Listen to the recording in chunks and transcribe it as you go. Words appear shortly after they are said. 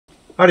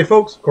Howdy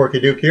folks, Corky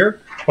Duke here.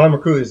 Bomber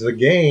Crew is the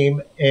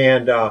game,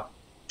 and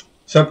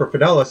Semper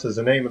Fidelis is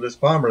the name of this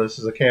bomber. This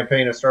is a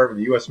campaign that started with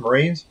the U.S.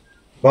 Marines.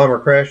 Bomber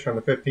crashed on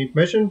the 15th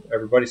mission.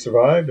 Everybody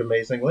survived,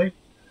 amazingly.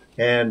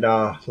 And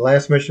the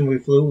last mission we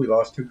flew, we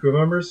lost 2 crew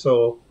members,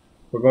 so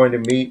we're going to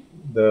meet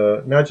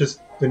not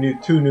just the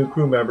two new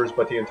crew members,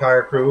 but the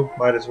entire crew,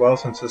 might as well,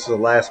 since this is the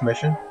last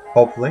mission,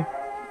 hopefully.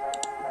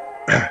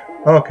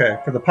 Okay,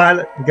 for the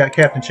pilot, we got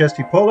Captain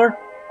Chesty Puller.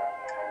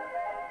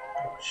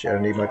 Oh, shit, I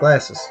need my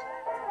glasses.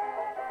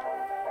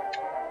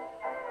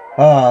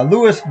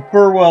 Louis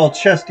Burwell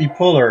Chesty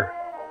Puller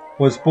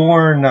was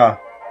born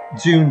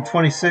June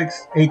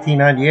 26,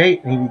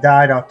 1898, and he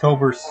died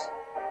October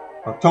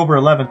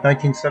 11,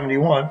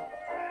 1971.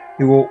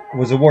 He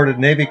was awarded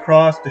Navy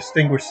Cross,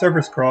 Distinguished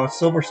Service Cross,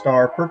 Silver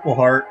Star, Purple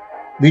Heart,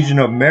 Legion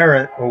of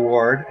Merit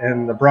Award,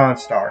 and the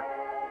Bronze Star.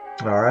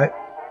 All right.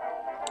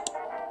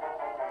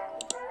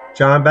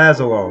 John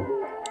Basilone.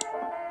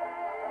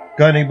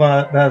 Gunny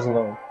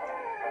Basilone.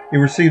 He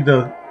received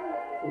the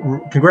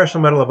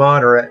Congressional Medal of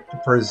Honor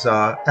for his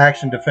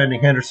action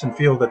defending Henderson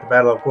Field at the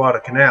Battle of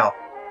Guadalcanal.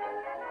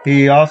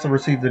 He also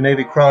received the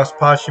Navy Cross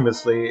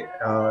posthumously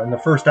in the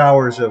first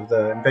hours of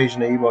the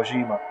invasion of Iwo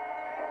Jima.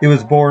 He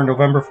was born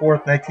November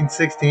 4th,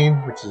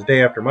 1916, which is the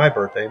day after my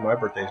birthday. My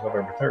birthday is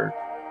November 3rd.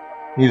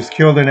 He was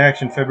killed in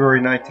action February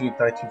 19th,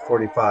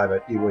 1945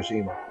 at Iwo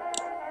Jima.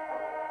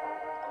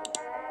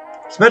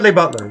 Smedley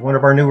Butler, one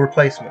of our new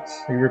replacements.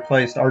 He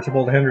replaced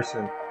Archibald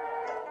Henderson,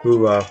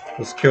 who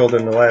was killed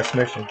in the last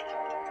mission.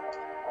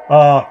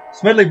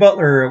 Smedley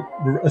Butler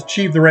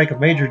achieved the rank of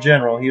Major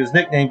General. He was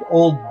nicknamed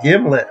Old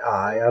Gimlet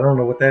Eye. I don't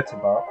know what that's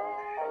about.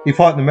 He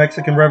fought in the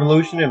Mexican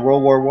Revolution in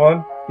World War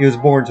I. He was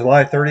born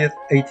July 30th,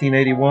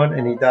 1881,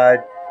 and he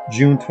died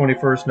June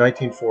 21st,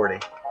 1940.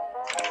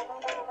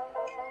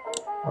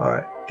 All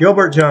right,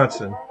 Gilbert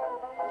Johnson.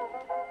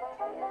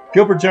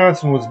 Gilbert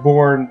Johnson was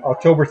born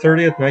October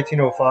 30th,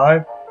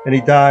 1905, and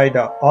he died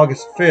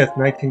August 5th,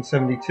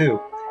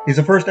 1972. He's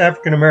the first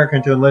African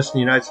American to enlist in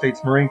the United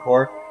States Marine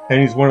Corps, and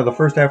he's one of the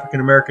first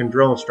African-American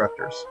drill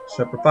instructors.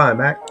 Semper Fi,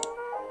 Mac.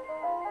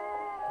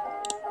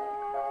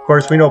 Of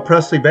course, we know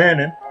Presley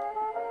Bannon,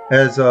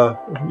 as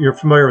you're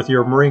familiar with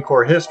your Marine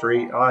Corps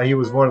history. He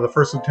was one of the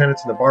first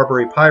lieutenants in the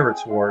Barbary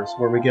Pirates Wars,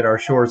 where we get our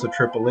Shores of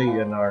Tripoli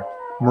in our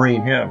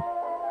Marine hymn.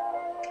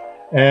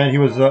 And he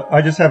was, I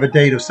just have a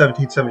date of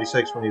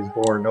 1776 when he was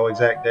born, no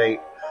exact date.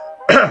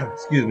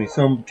 Excuse me,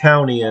 some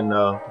county in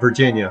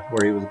Virginia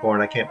where he was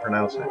born. I can't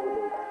pronounce it.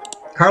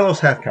 Carlos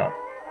Hathcock.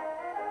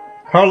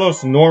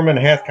 Carlos Norman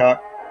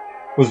Hathcock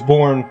was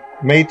born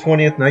May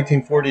 20th,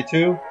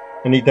 1942,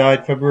 and he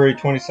died February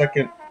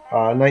 22nd,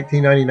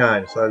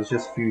 1999. So that was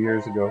just a few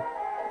years ago.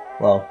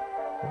 Well,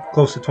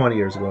 close to 20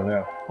 years ago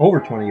now. Over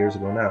 20 years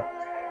ago now.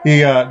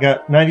 He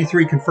got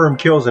 93 confirmed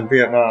kills in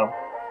Vietnam.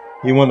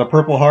 He won the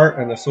Purple Heart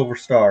and the Silver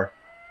Star.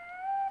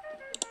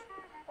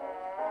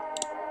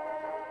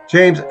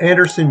 James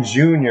Anderson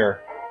Jr.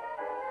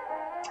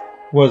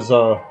 was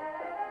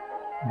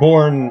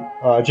born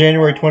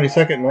January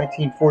 22nd,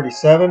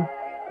 1947,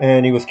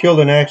 and he was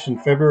killed in action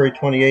February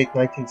 28,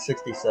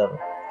 1967.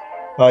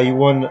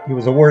 He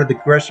was awarded the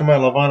Congressional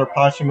Medal of Honor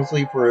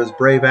posthumously for his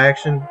brave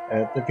action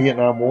at the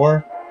Vietnam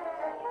War,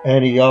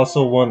 and he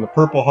also won the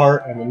Purple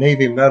Heart and the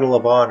Navy Medal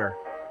of Honor.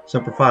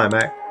 Semper Fi,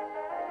 Mac.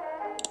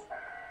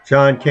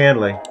 John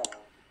Canley.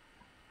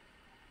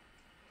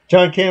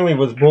 John Canley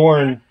was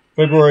born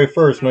February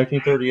 1st,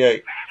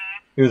 1938.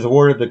 He was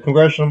awarded the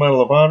Congressional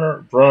Medal of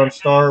Honor, Bronze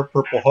Star,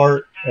 Purple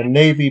Heart, and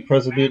Navy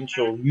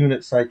Presidential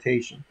Unit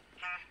Citation.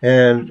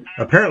 And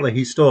apparently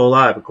he's still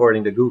alive,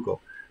 according to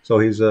Google. So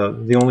he's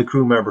the only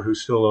crew member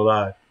who's still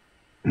alive.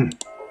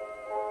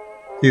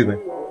 Excuse me.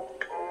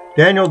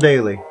 Daniel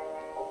Daly.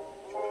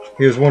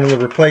 He was one of the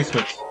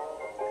replacements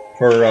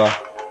for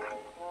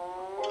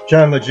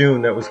John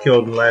Lejeune that was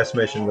killed in the last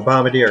mission, the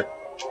Bombardier.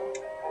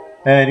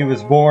 And he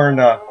was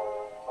born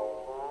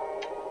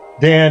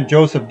Dan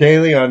Joseph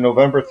Daly on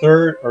November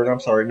 11,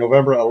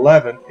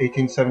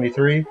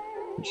 1873,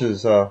 which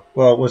is, well,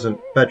 it wasn't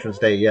Veterans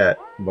Day yet,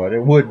 but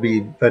it would be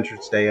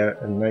Veterans Day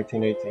in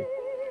 1918.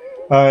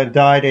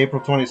 Died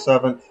April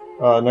 27th,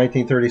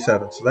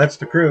 1937. So that's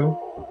the crew.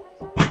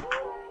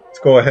 Let's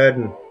go ahead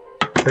and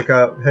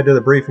head to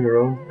the briefing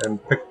room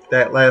and pick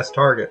that last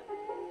target.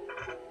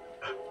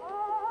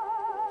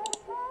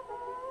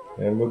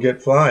 And we'll get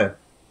flying.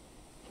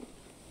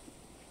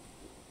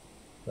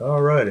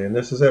 Alrighty, and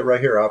this is it right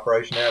here,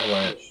 Operation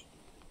Avalanche.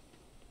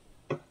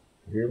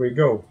 Here we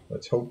go.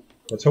 Let's hope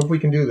we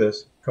can do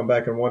this. Come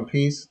back in one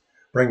piece,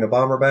 bring the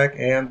bomber back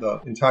and the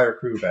entire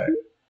crew back.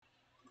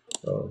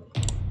 So.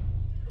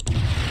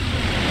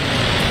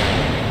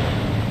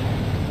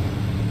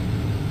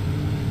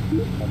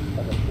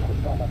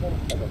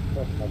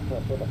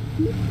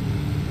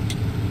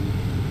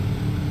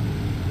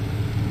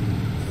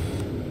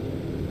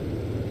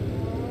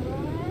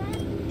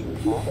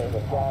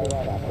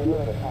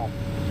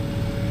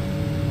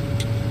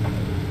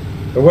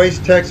 The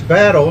waste text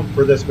battle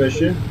for this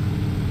mission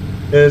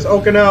is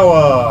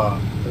Okinawa.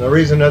 And the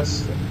reason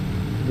that's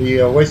the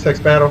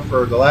Wastex battle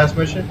for the last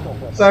mission.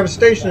 So I was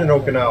stationed in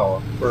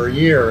Okinawa for a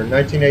year in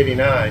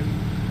 1989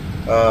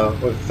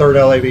 with 3rd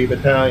LAV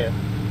Battalion.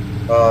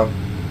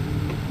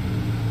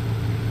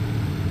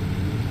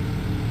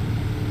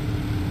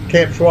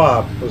 Camp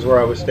Schwab was where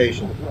I was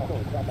stationed.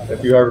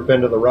 If you've ever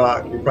been to the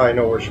Rock, you probably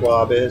know where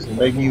Schwab is, and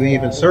maybe you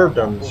even served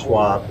on the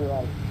Schwab.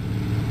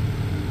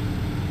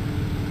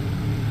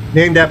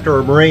 Named after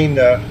a Marine,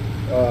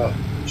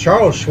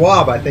 Charles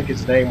Schwab, I think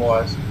his name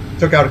was.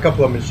 Took out a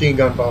couple of machine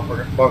gun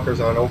bunkers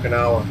on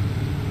Okinawa,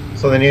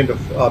 so they named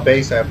a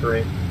base after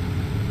him.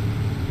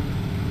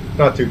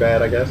 Not too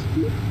bad, I guess.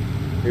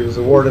 He was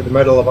awarded the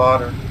Medal of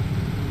Honor.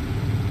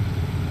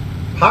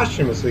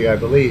 Posthumously, I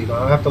believe.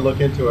 I'll have to look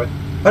into it.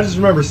 I just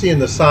remember seeing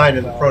the sign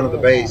in the front of the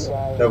base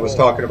that was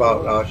talking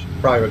about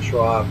Private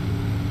Schwab.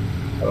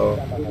 So,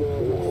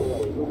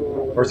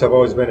 of course, I've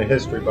always been a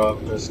history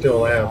buff, and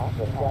still am.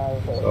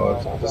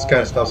 So this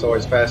kind of stuff's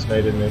always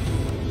fascinated me.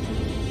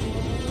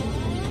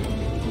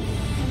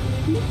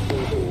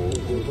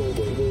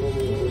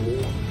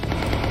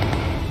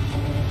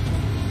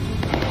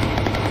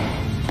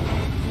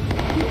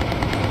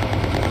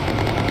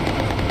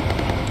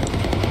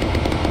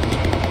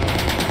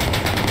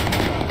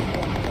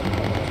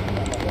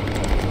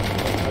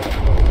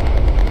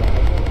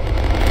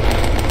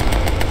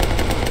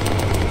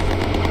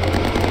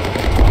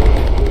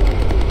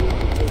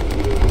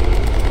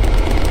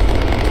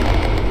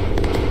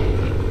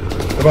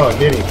 Come on,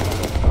 get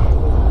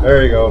him.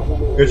 There you go.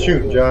 Good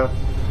shooting, John.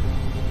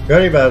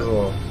 Gunny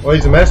Basil. Well,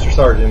 he's a master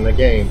sergeant in the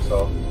game,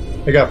 so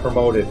he got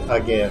promoted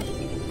again.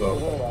 So.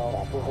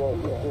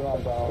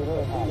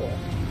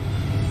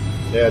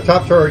 Yeah,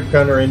 top turret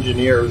gunner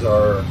engineers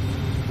are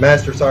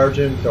master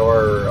sergeant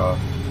or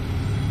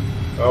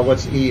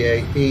what's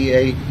E8,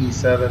 E8,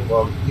 E7?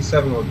 Well,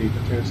 E7 would be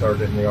platoon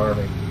sergeant in the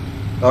Army.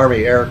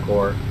 Army Air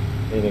Corps,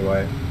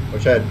 anyway,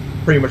 which had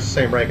pretty much the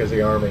same rank as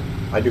the Army,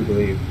 I do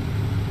believe.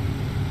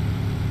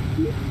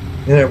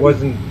 And it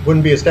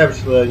wouldn't be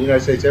established to the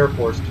United States Air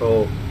Force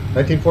until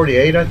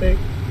 1948, I think.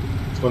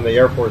 That's when the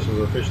Air Force was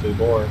officially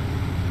born.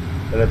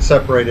 And it's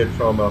separated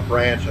from a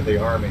branch of the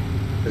Army,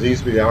 because it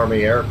used to be the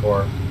Army Air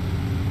Corps.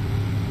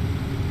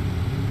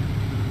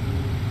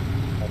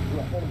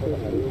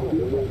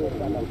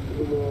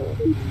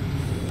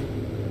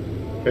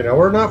 Okay, now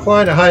we're not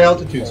flying at high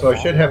altitude, so I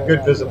should have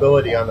good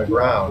visibility on the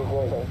ground.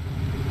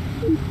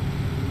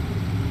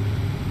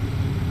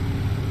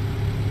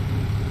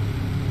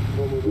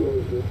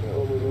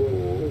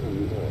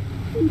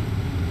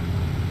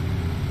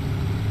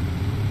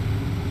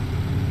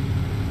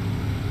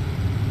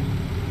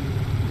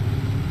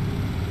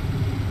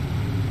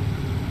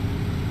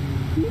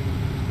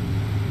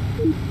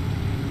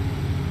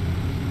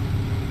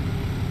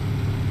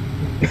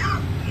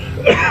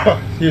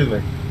 Excuse me.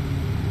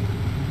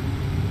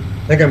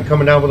 I think I'm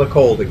coming down with a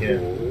cold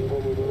again.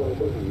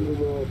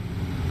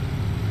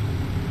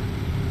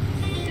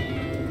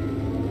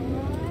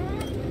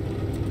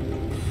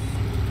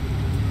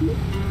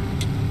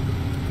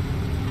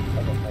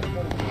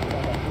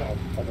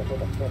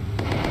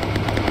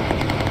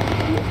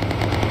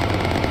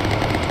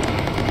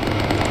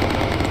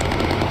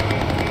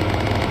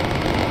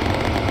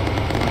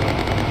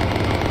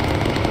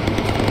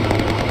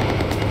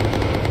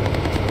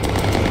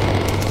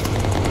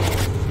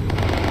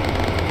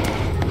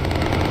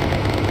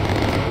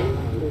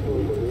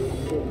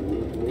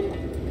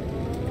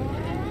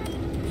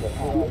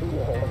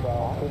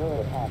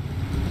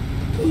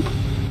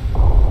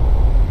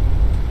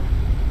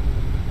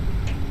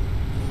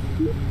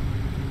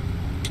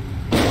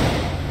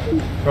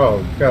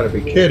 Oh, gotta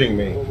be kidding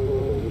me.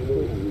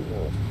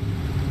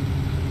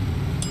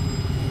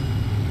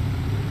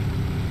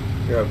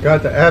 You've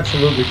got to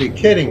absolutely be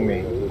kidding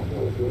me.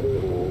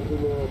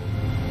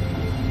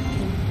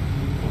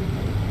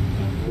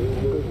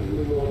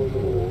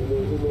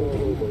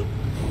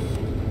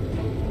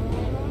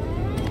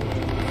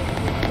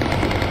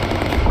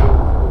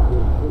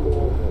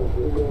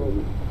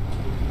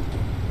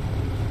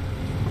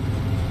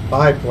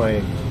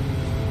 Biplane.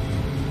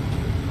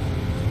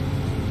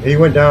 He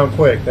went down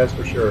quick, that's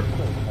for sure.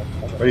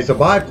 But he's a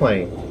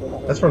biplane.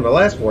 That's from the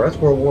last war. That's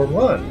World War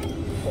I.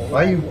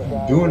 Why are you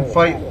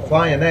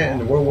flying that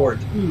in World War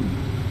II?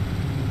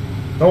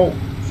 Don't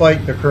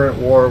fight the current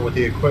war with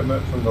the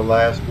equipment from the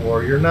last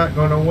war. You're not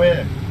going to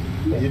win.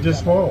 You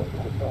just won't.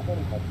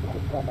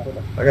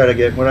 I gotta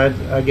get, when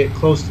I get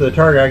close to the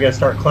target, I gotta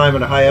start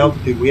climbing a high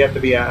altitude. We have to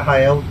be at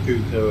high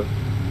altitude to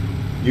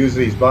use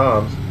these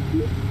bombs.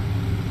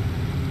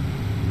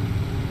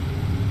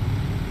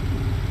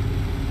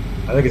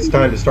 I think it's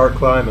time to start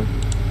climbing.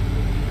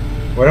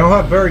 We don't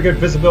have very good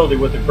visibility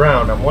with the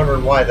ground. I'm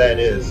wondering why that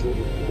is.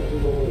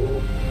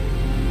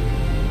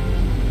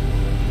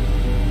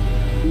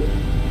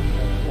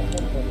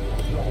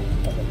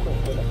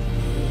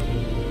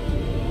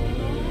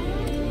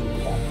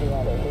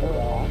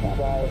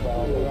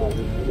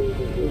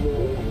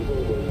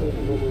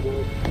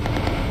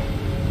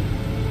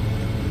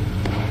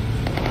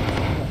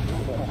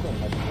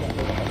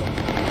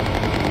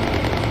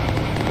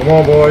 Come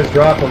on, boys,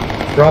 drop them.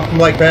 Drop them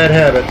like bad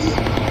habits.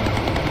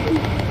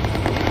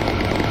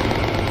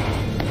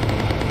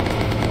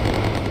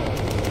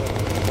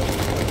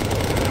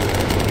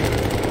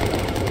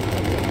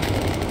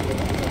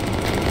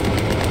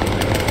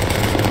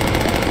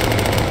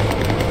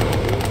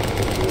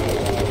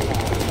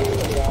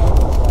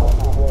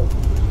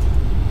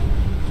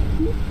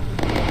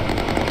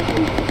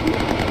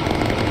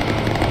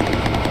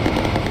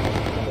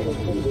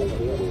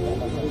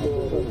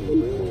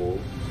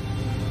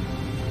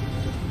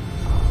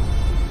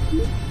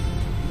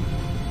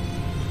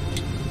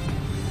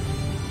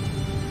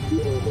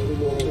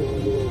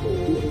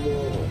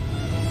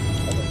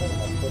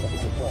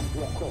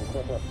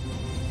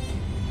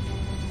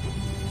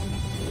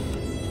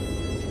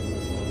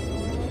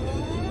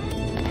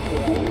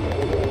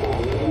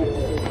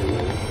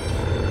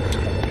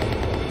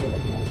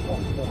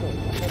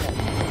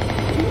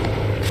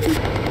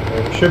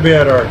 Should be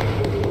at our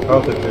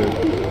altitude.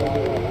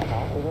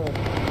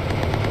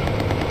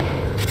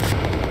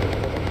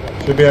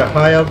 Should be at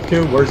high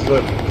altitude. Where's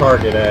the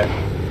target at?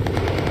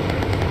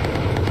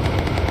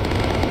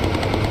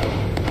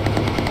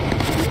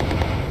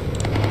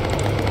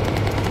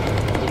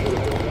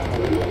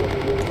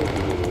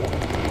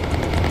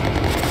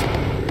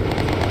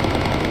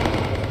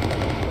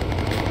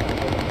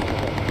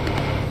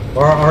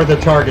 Where are the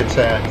targets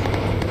at?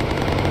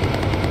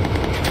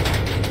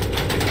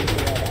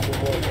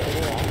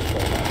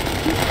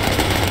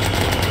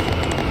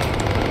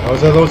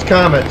 Those are those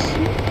comets.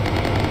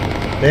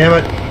 Damn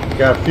it, we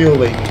got a fuel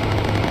leak.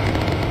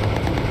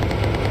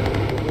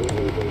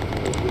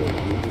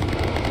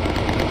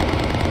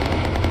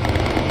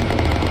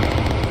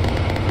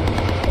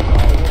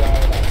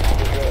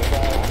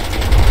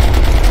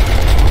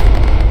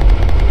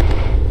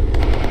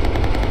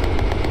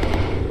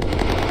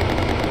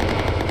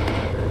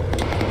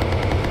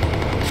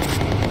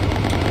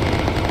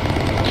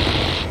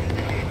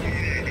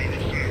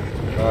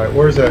 Alright,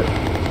 where's it?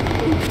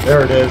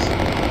 There it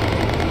is.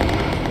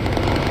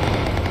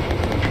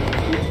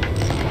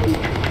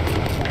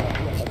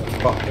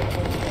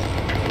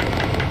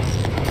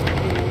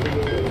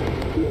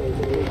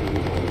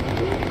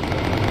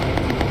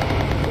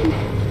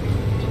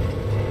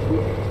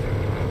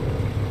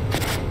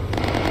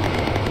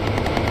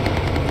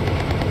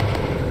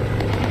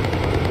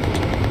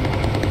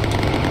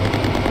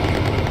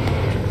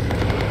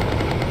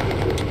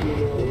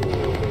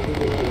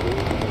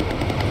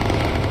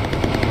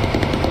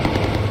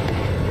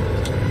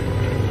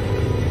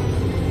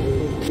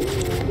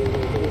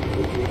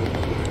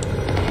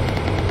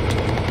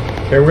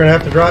 Okay, we're gonna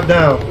have to drop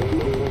down.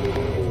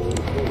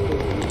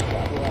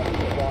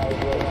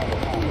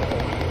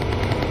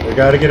 We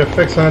gotta get a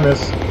fix on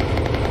this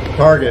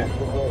target.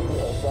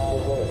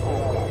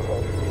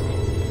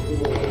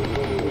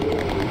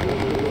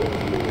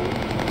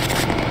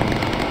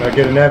 Gotta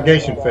get a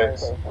navigation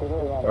fix.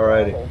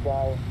 Alrighty.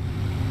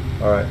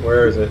 Alright,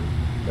 where is it?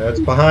 That's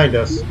behind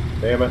us.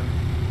 Damn it.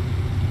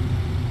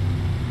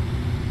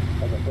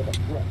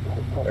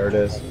 There it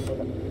is.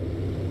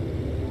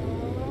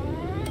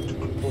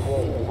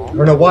 I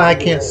don't know why I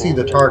can't see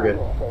the target.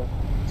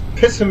 It's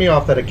pissing me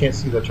off that I can't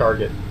see the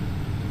target.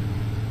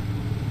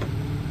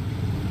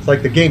 It's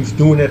like the game's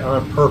doing it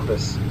on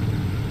purpose.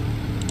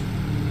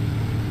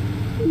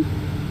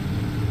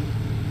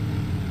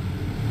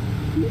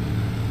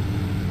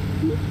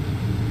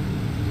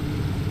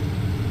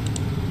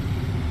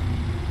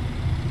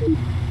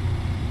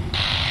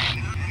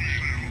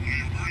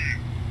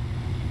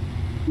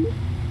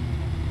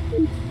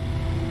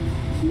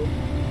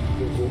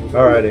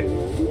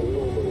 Alrighty.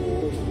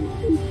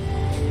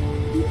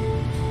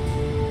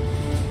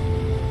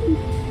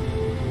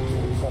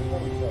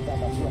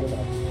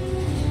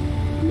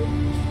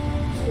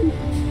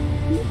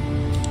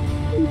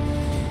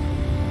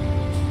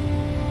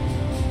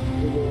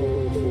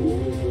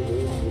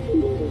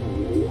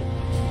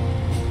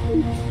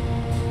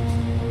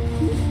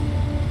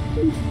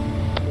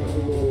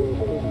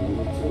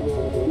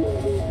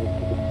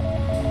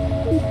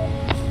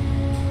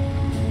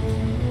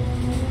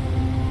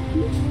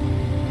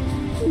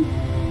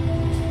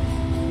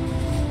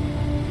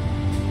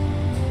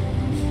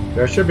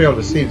 I should be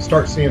able to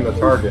start seeing the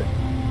target.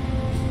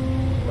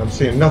 I'm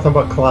seeing nothing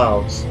but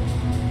clouds.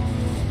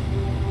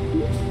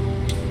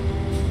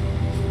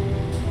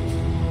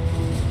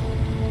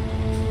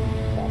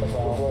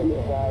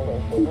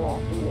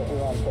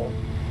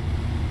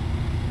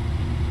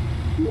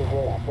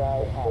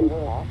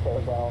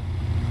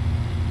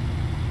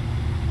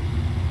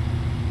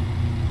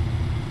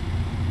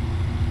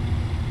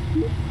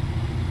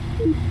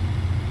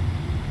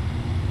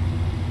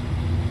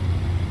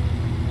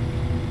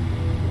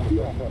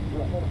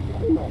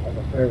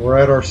 Okay, we're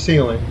at our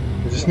ceiling.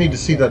 We just need to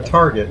see the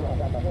target.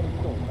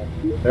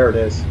 There it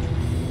is.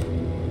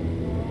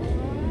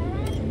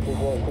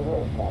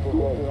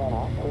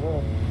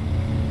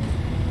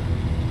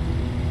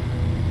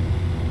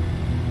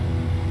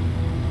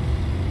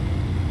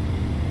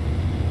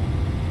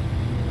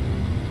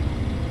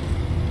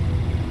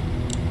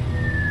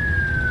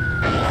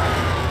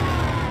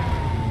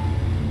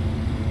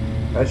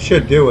 That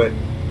should do it.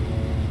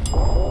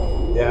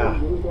 Yeah,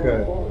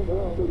 good.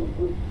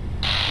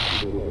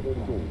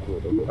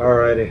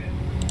 Alrighty.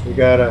 We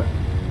gotta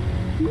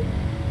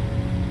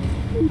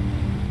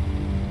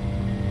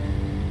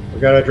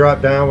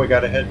drop down, we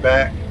gotta head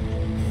back.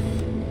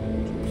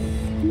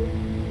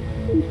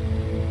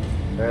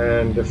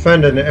 And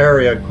defend an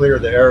area, clear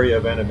the area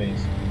of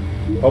enemies.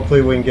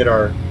 Hopefully we can get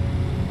our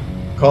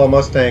Call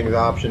Mustangs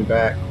option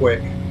back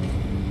quick.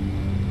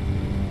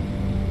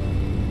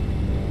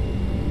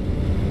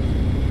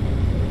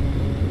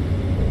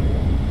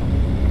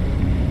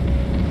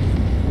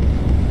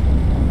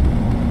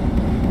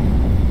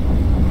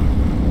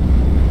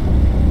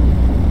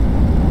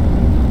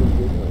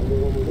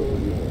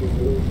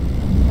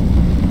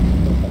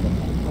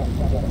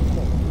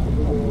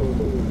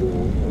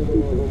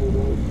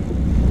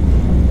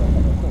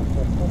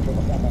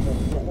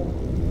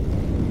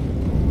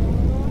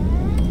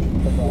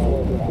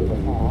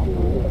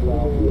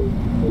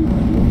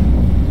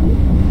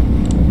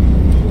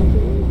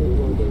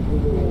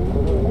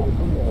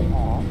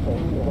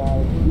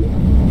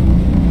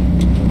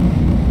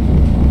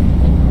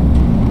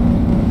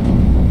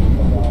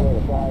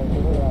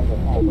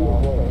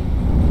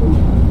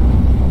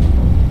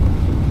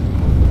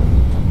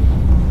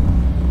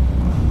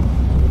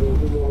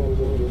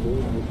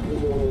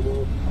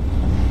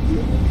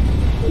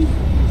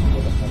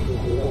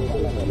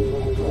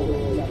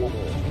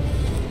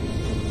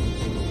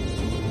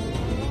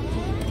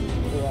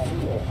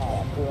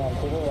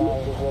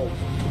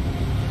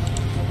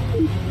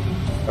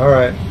 All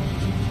right.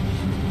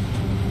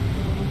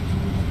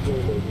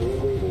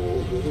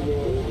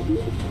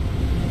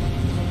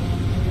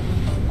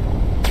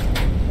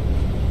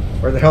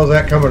 Where the hell's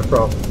that coming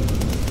from?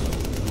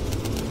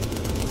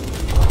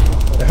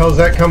 The hell's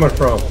that coming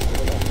from?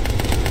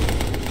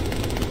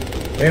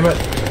 Damn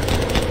it.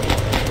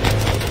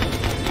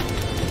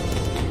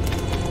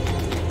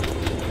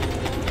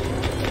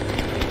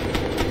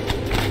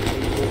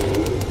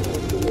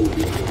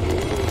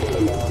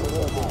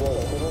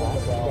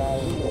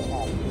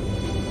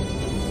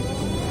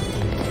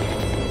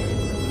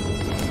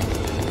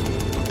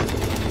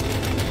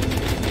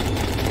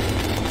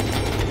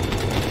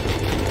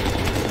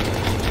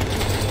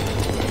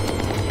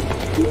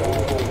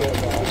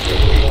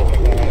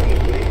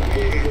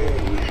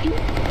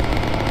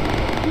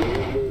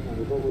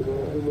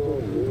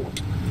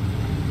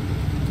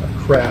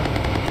 Crap.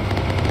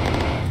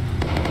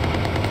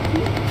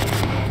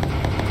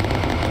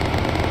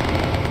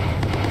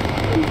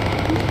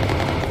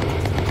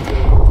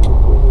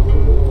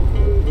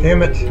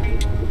 Damn it.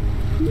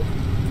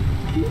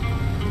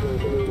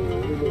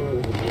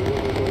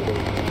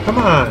 Come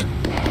on.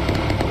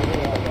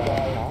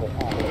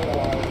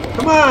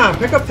 Come on,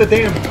 pick up the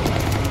damn...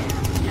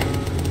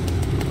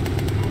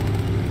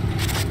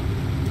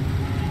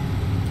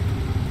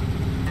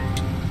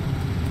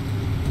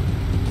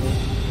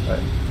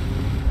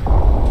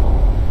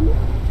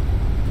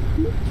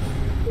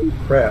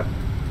 Crap.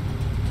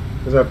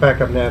 Where's our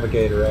backup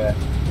navigator at?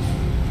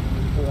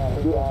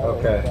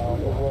 Okay.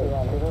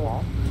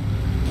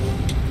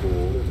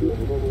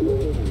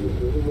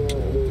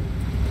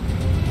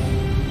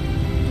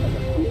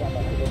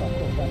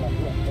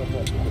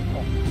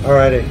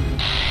 Alrighty.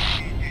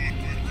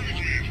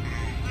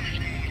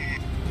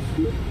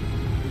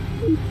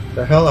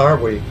 The hell are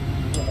we?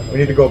 We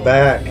need to go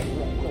back.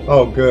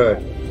 Oh, good.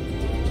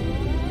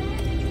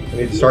 We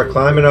need to start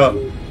climbing up.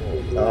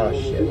 Ah,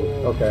 shit.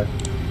 Okay.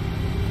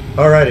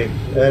 Alrighty,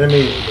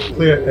 enemy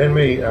clear.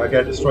 Enemy. I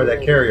got to destroy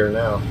that carrier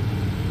now.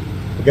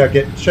 We got to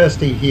get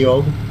Chesty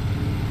healed.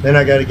 Then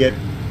I got to get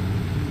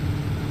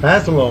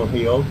Basilone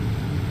healed.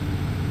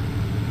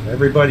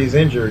 Everybody's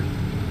injured.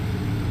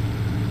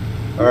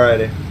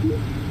 Alrighty.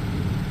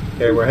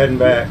 Okay, we're heading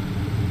back.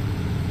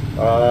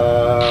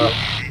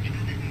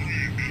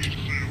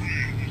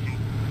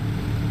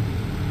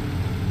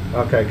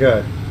 Okay,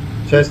 good.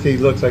 Chesty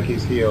looks like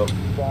he's healed.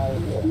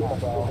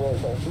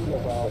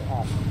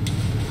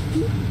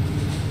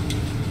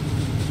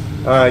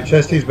 Alright,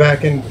 Chesty's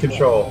back in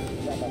control.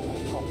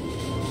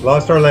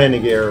 Lost our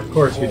landing gear, of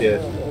course we did.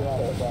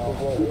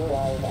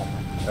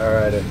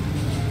 Alright.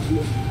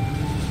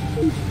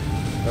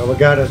 Well, we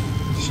gotta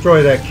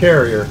destroy that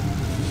carrier.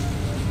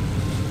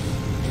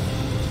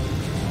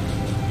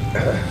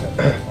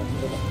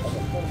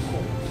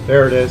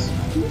 There it is.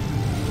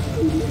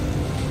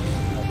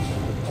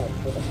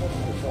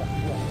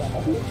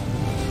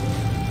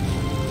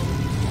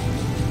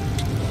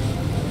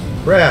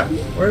 Crap,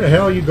 where the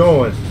hell are you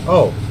going?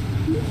 Oh,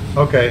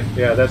 okay,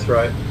 yeah, that's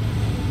right.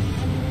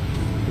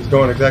 He's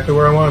going exactly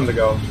where I want him to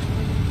go.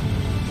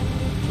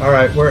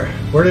 Alright,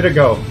 where did it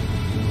go?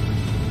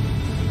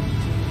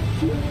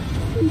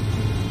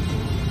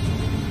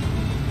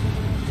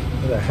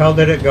 Where the hell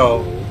did it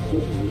go?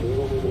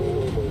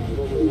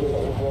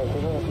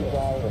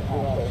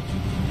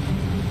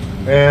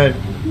 And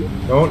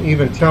don't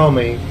even tell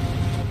me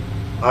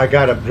I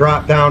gotta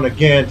drop down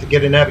again to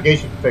get a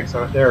navigation fix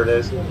on it. There it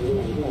is.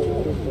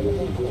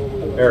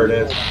 There it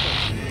is.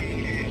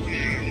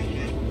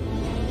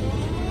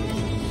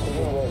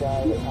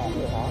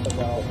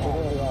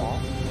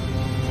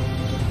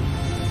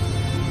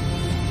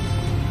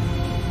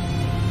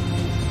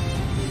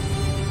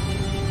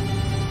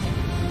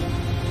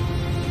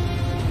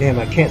 Damn,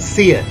 I can't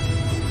see it.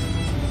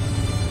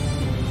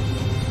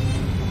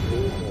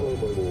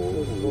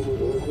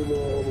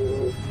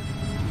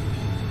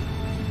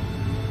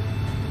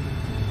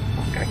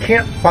 I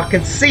can't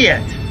fucking see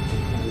it.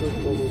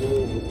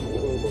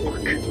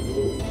 Fuck.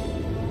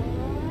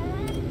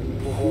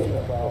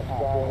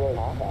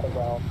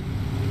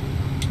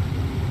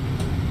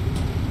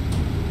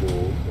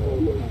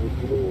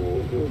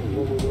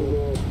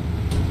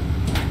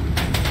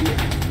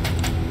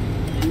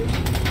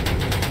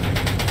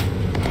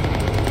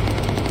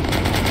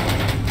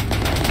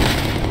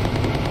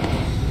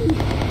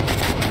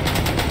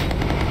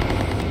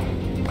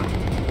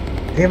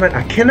 Damn it,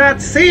 I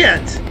cannot see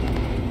it!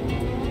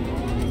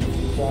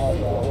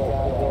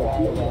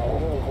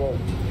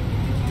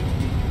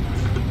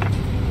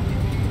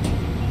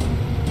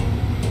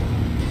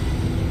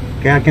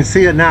 Okay, I can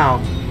see it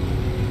now.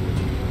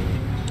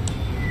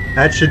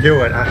 That should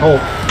do it, I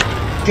hope.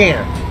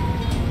 Damn.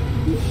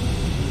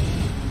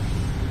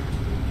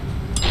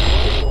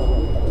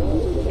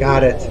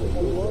 Got it.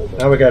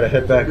 Now we gotta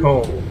head back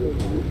home.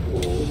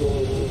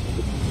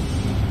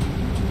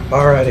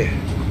 Alrighty.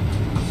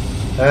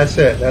 That's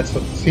it. That's the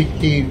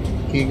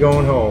key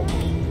going home.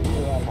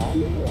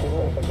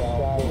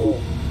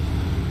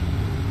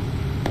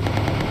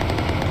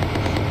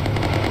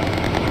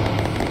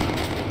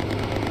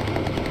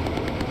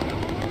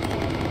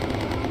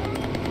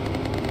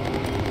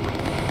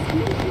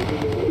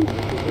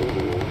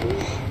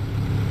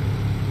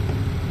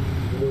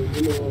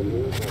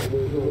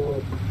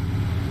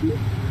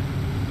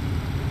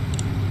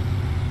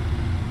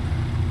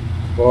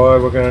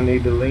 Boy, we're gonna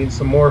need to lean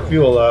some more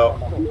fuel out.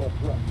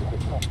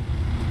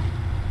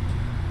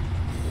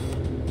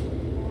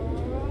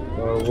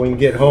 We can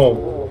get home.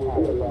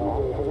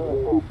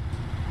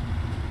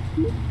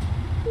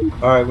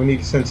 Alright, we need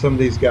to send some of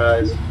these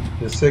guys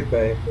to sick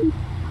bay.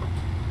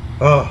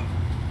 Oh,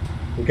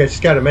 we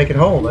just gotta make it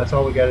home. That's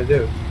all we gotta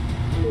do.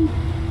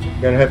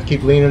 We're gonna have to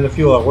keep leaning the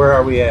fuel out. Where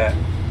are we at?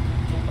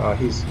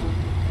 He's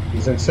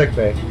in sick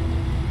bay.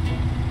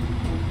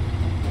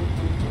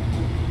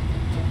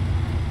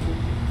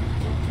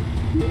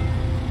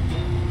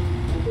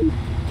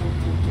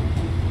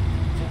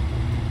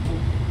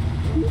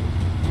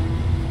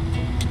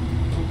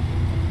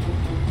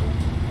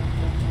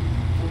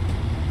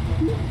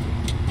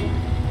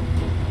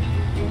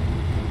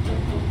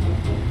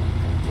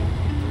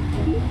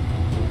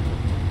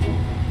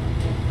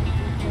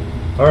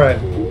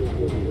 Alright.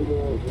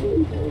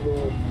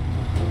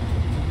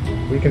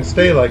 We can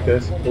stay like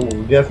this. Ooh,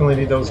 we definitely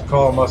need those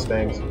call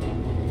Mustangs.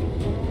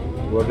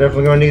 We're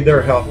definitely going to need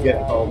their help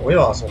getting home. We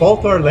lost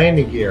both our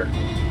landing gear.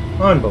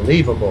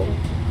 Unbelievable.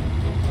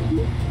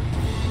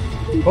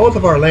 Both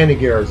of our landing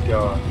gear is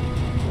gone.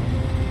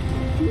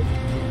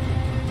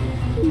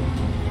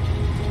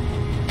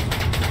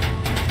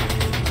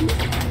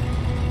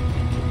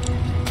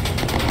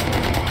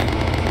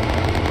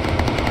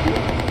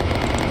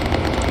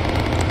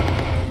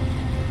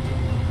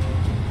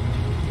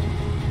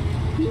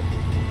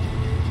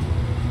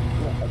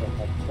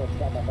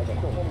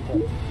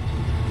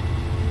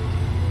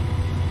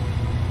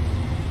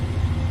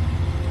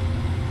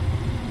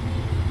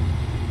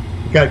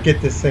 Got to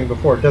get this thing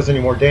before it does any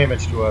more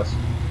damage to us.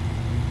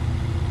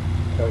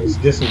 It's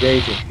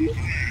disengaging.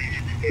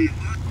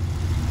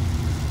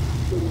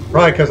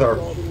 Probably because our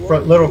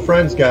little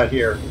friends got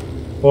here.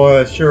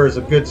 Boy, it sure is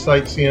a good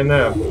sight seeing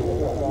them.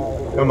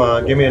 Come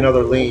on, give me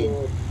another lean.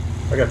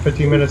 I got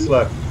 15 minutes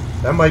left.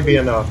 That might be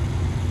enough.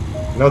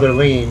 Another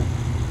lean.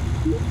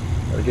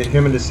 Gotta get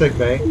him into sick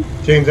bay.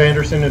 James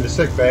Anderson into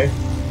sick bay.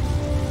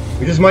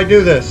 We just might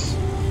do this.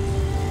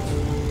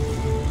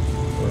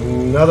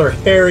 Another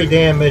hairy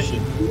damn mission.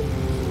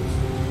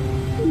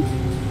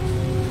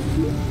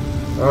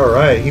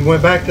 Alright, he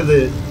went back to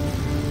the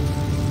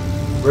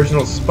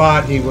original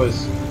spot he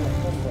was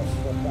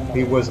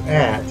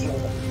at.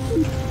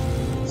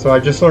 So I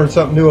just learned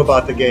something new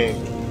about the game.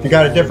 If you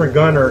got a different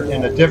gunner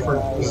in a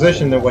different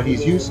position than what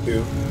he's used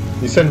to,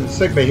 you send him to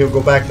sickbay, he'll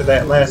go back to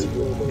that last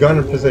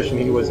gunner position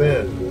he was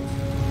in.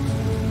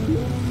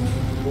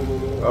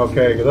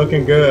 Okay,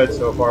 looking good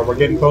so far. We're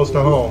getting close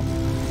to home.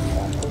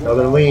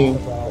 Another lean.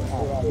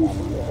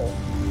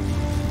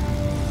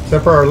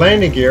 Except for our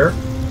landing gear,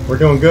 we're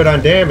doing good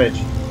on damage.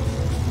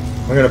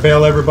 I'm going to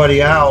bail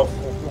everybody out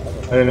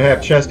and then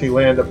have Chesty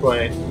land the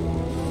plane.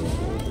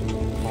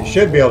 He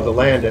should be able to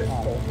land it.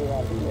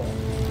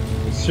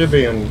 It should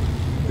be in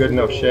good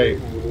enough shape.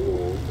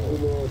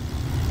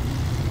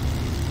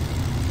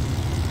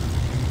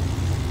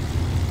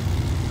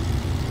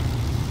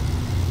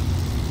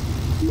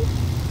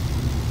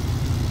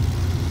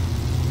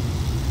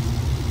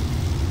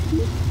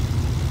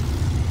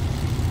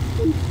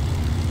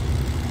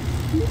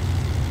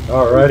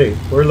 Alrighty,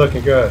 we're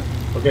looking good.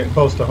 We're getting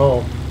close to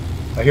home.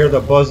 I hear the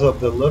buzz of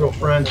the little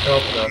friends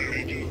helping us.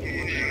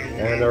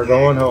 And they're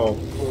going home.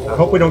 I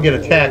hope we don't get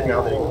attacked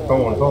now that they're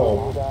going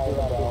home.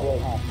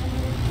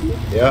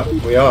 Yep,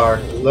 we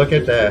are. Look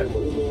at that.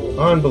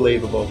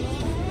 Unbelievable.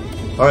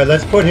 Alright,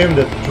 let's put him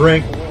to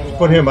drink. Let's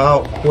put him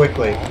out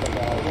quickly.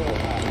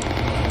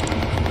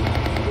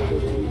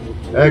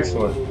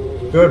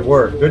 Excellent. Good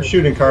work. Good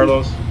shooting,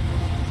 Carlos.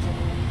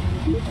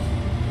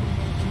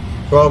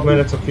 12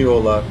 minutes of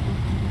fuel left.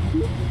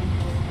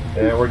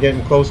 And we're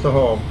getting close to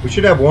home. We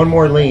should have one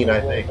more lean, I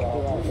think.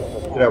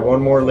 Should have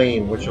one more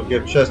lean, which will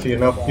give Chesty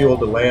enough fuel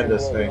to land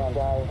this thing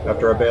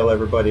after I bail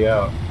everybody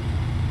out.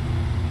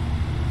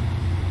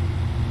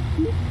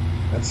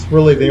 That's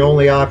really the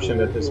only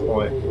option at this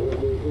point.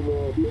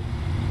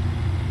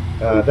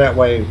 That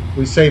way,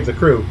 we save the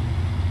crew.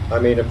 I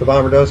mean, if the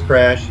bomber does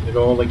crash,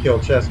 it'll only kill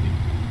Chesty.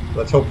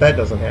 Let's hope that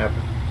doesn't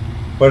happen.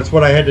 But it's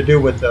what I had to do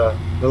with the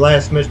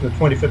last mission, the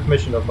 25th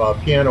mission of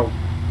Piano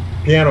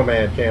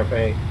Man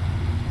campaign.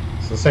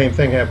 It's the same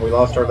thing happened. We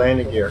lost our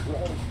landing gear.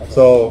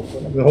 So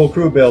the whole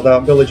crew bailed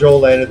out. Billy Joel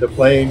landed the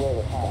plane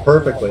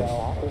perfectly.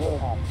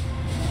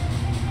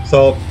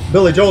 So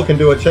Billy Joel can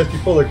do it. Chesty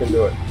Puller can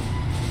do it.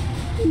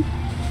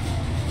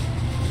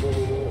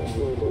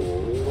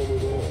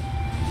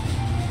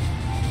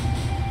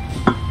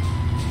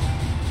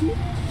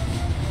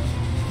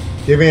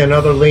 Give me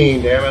another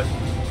lean, damn it.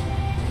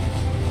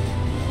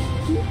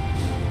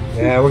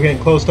 Yeah, we're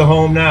getting close to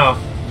home now.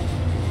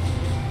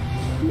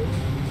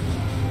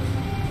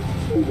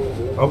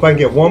 I hope I can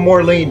get one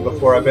more lean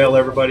before I bail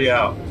everybody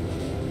out.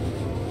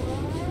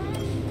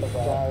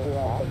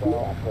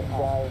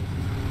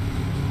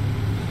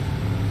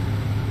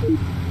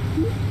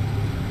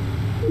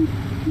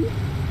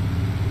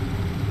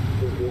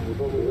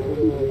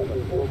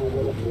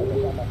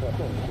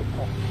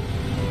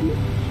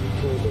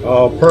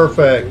 Oh,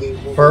 perfect.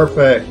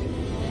 Perfect.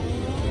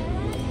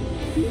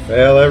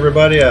 Bail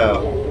everybody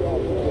out.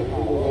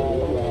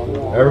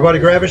 Everybody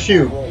grab a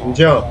chute and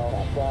jump.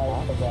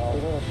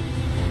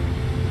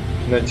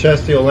 And then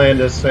Chesty will land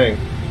this thing.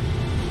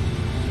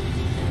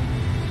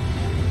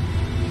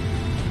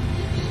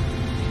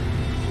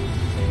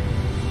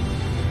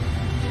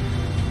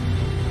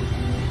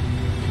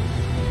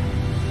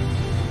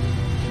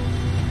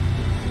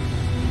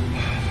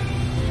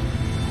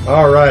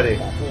 Alrighty.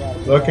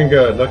 Looking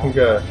good, looking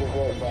good.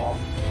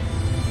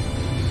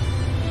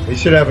 We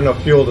should have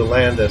enough fuel to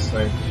land this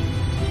thing.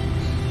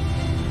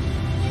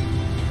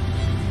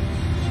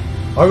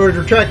 I would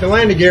retract the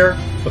landing gear,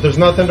 but there's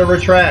nothing to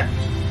retract.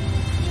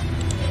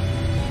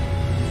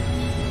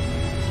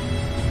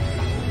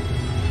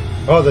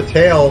 Oh, the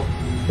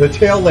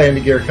tail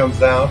landing gear comes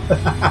down.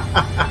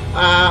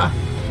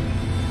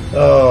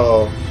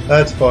 Oh,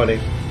 that's funny.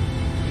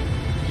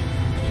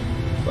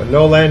 But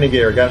no landing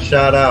gear, got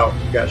shot out,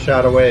 got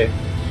shot away.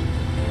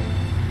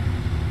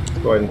 Let's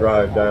go ahead and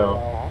drive down.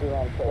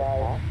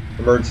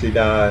 Emergency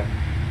dive.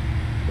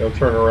 They'll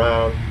turn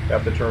around,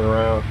 have to turn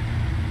around.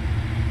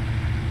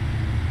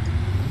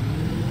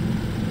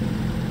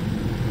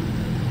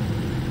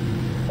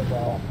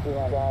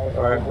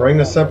 Alright, bring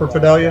the Semper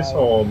Fidelis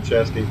home,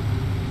 Chesty.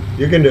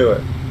 You can do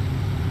it.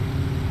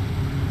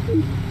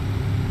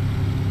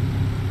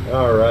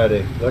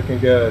 Alrighty, looking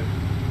good.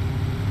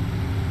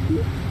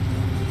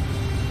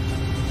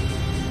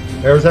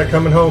 There's that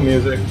coming home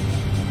music.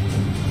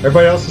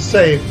 Everybody else is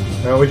safe.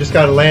 Now we just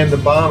got to land the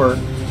bomber,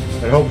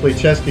 and hopefully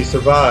Chesty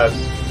survives.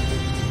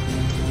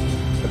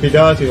 If he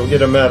does, he'll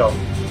get a medal.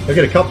 He'll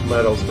get a couple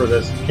medals for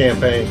this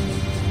campaign.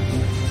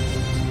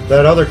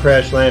 That other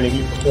crash landing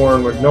he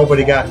performed where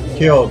nobody got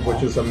killed,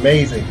 which was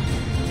amazing.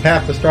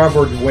 Half the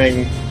starboard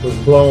wing was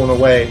blown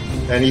away,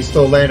 and he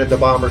still landed the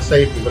bomber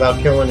safely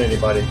without killing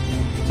anybody.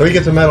 So he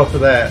gets a medal for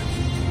that.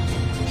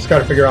 Just got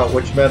to figure out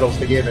which medals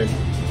to give him.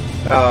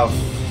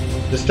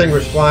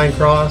 Distinguished Flying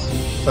Cross.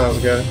 Sounds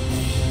good.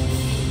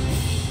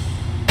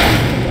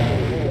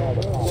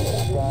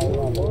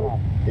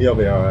 He'll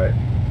be alright.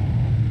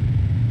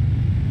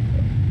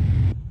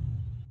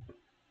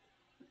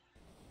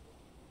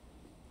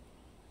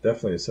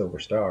 Definitely a Silver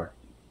Star.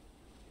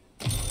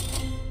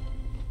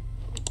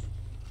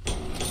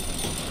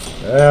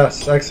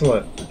 Yes,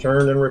 excellent.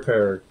 Returned and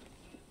repaired.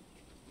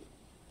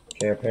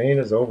 Campaign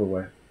is over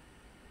with.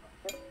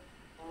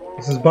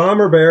 This is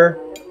Bomber Bear,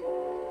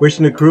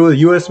 wishing the crew of the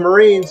U.S.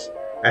 Marines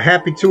a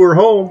happy tour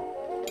home.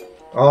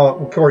 Oh,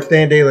 of course,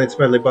 Dan Daly and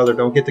Smedley Butler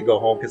don't get to go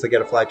home because they got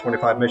to fly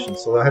 25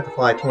 missions, so they'll have to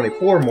fly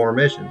 24 more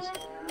missions.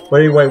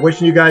 But anyway,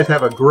 wishing you guys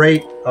have a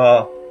great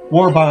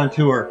war bond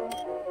tour.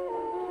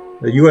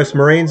 The U.S.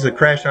 Marines that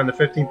crashed on the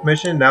 15th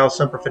mission, now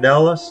Semper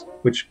Fidelis,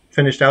 which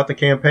finished out the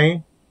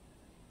campaign.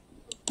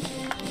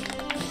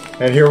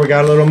 And here we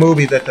got a little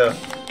movie that the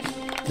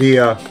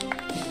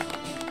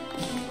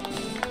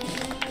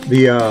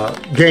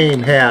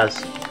game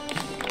has.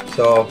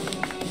 So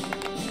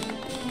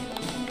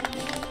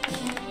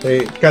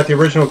they got the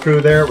original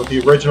crew there with the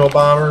original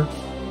bomber,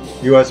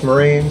 U.S.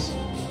 Marines.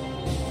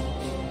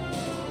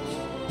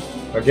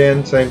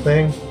 Again, same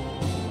thing.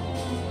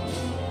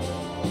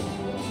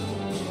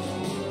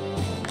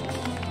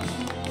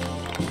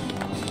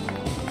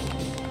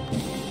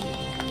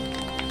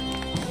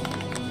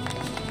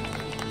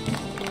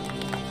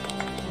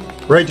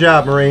 Great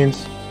job,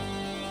 Marines.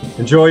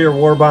 Enjoy your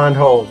war bond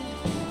home.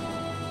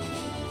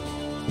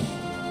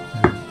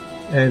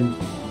 And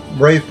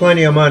raise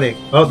plenty of money.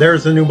 Oh,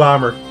 there's the new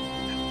bomber.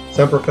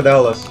 Semper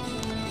Fidelis.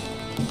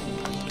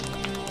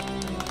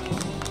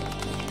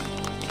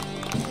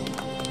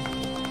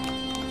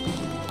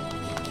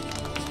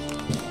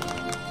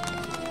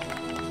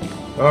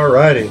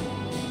 Alrighty.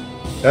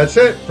 That's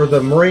it for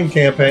the Marine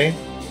campaign.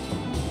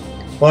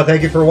 Well,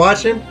 thank you for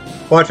watching.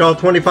 Watch all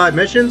 25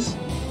 missions.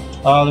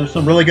 There's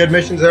some really good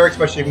missions there,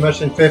 especially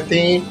mission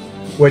 15,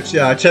 which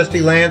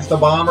Chesty lands the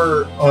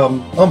bomber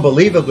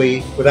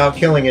unbelievably without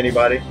killing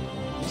anybody.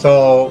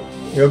 So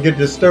you'll get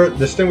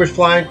Distinguished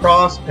Flying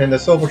Cross and the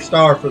Silver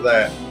Star for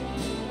that.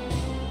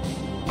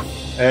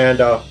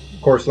 And of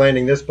course,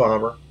 landing this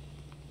bomber,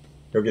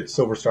 you'll get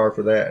Silver Star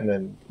for that. And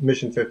then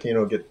mission 15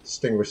 will get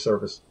Distinguished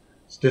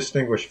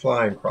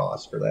Flying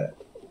Cross for that.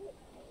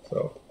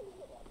 So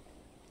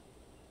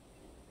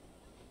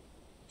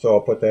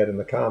I'll put that in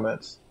the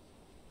comments.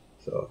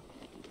 So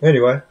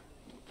anyway,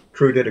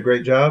 crew did a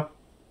great job.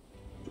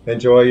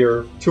 Enjoy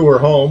your tour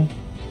home.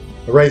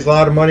 I raised a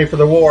lot of money for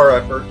the war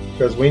effort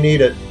because we need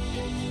it.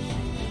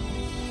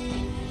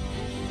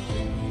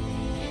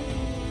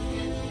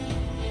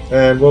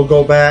 And we'll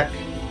go back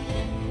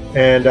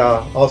and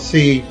I'll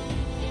see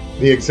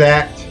the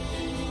exact,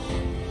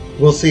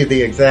 we'll see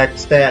the exact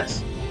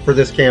stats for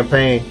this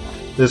campaign,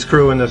 this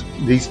crew and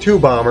these two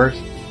bombers.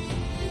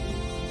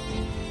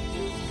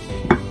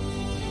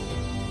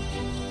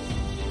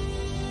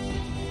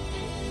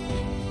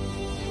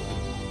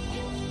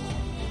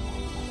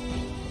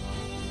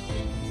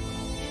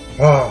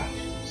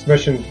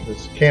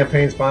 This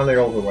campaign's finally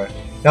over with.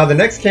 Now the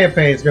next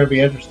campaign is going to be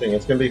interesting.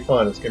 It's going to be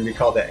fun. It's going to be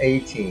called the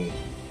A-Team.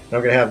 And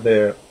I'm going to have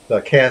the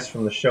cast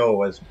from the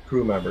show as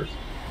crew members.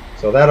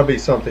 So that'll be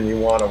something you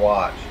want to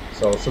watch.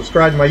 So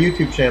subscribe to my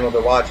YouTube channel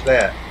to watch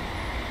that.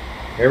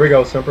 Here we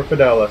go, Semper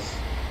Fidelis.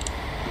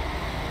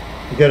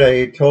 You get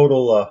a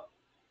total,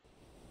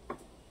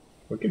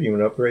 we could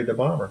even upgrade the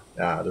bomber.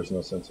 There's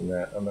no sense in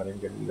that. I'm not even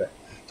going to do that.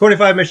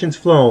 25 missions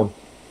flown.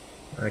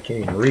 I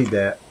can't even read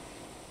that.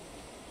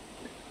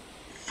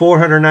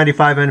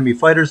 495 enemy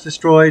fighters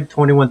destroyed,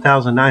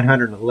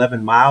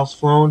 21,911 miles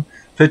flown,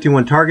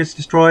 51 targets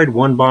destroyed,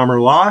 1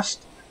 bomber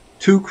lost,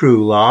 2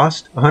 crew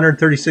lost,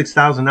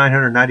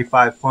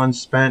 136,995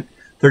 funds spent,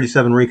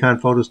 37 recon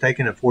photos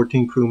taken, and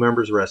 14 crew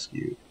members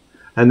rescued.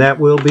 And that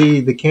will be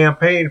the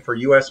campaign for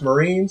U.S.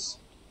 Marines,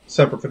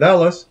 Semper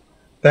Fidelis.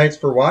 Thanks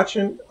for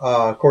watching.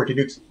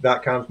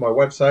 CorkyDukes.com is my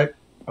website.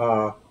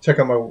 Check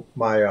out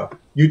my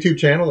YouTube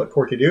channel at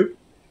Corky Duke.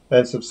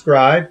 And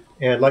subscribe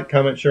and like,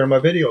 comment, share my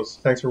videos.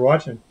 Thanks for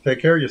watching.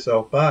 Take care of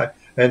yourself. Bye.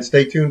 And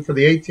stay tuned for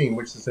the A-Team,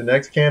 which is the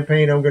next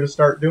campaign I'm going to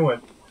start doing.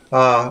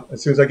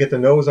 As soon as I get the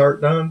nose art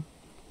done.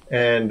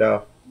 And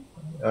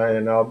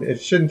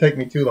it shouldn't take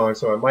me too long,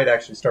 so I might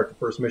actually start the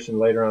first mission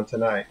later on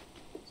tonight.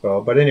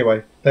 But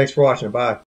anyway, thanks for watching. Bye.